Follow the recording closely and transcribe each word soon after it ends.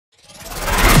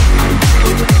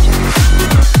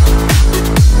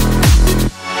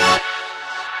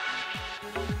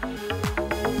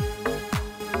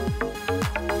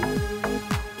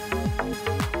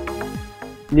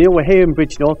Neil, we're here in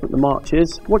Bridgnorth at the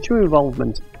marches. What's your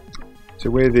involvement? So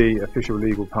we're the official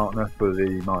legal partner for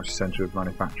the March Centre of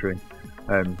Manufacturing.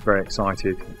 Very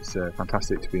excited. It's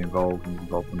fantastic to be involved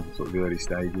from sort of the early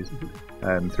stages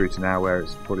through to now where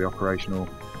it's fully operational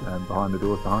behind the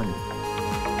doors behind you.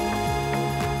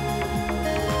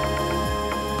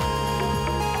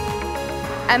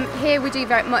 Here we do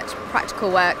very much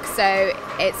practical work, so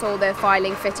it's all the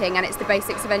filing, fitting, and it's the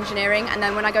basics of engineering. And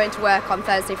then when I go into work on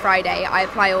Thursday, Friday, I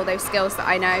apply all those skills that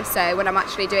I know. So when I'm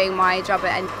actually doing my job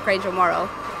at Granger & Worrell,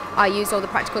 I use all the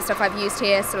practical stuff I've used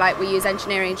here. So like we use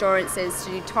engineering endurances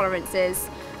to do tolerances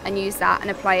and use that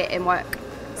and apply it in work.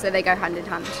 So they go hand in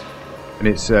hand. And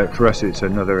it's for us, it's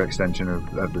another extension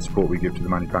of the support we give to the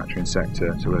manufacturing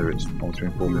sector. So whether it's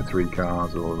altering Formula 3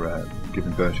 cars or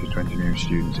giving bursaries to engineering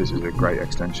students, this is a great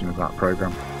extension of that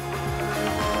programme.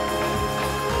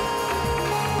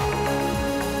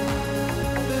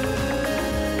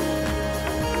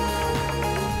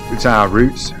 It's our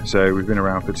roots, so we've been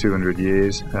around for 200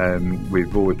 years.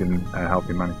 We've always been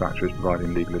helping manufacturers,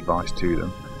 providing legal advice to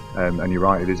them. And you're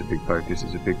right, it is a big focus,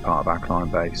 it's a big part of our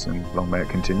client base, and long may it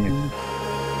continue.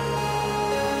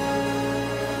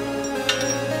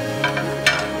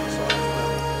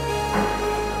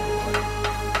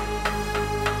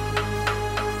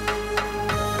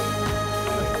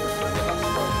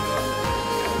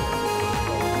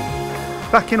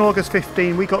 Back in August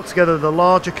 15, we got together the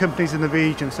larger companies in the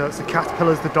region, so it's the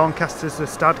Caterpillars, the Doncasters, the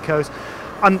Stadcos,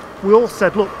 and we all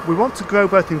said, look, we want to grow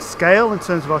both in scale in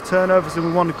terms of our turnovers, and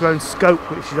we want to grow in scope,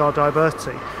 which is our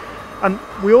diversity. And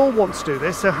we all want to do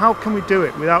this, so how can we do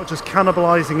it without just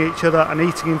cannibalising each other and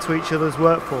eating into each other's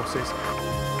workforces?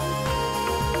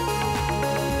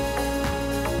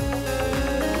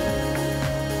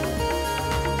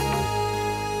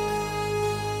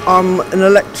 I'm an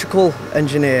electrical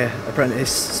engineer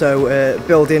apprentice, so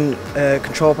building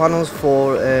control panels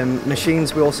for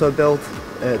machines we also build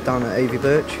down at AV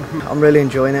Birch. I'm really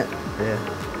enjoying it.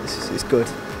 Yeah, it's good.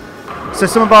 So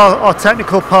some of our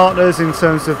technical partners in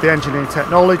terms of the engineering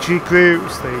technology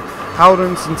groups, the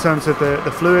Howdens in terms of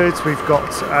the fluids, we've got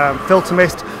filter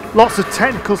mist, lots of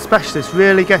technical specialists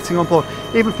really getting on board.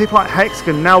 Even people like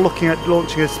Hexagon now looking at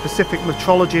launching a specific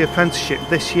metrology apprenticeship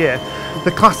this year. The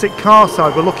classic car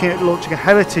side, we're looking at launching a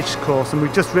heritage course, and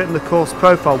we've just written the course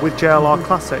profile with JLR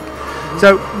Classic.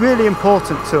 So really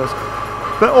important to us.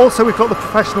 But also we've got the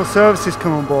professional services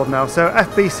come on board now. So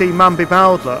FBC Manby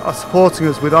Bowdler are supporting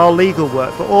us with our legal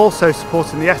work, but also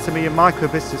supporting the SME and micro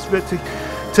business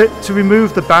to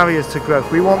remove the barriers to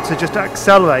growth. We want to just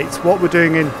accelerate what we're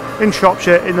doing in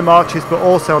Shropshire, in the marches, but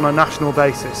also on a national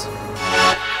basis.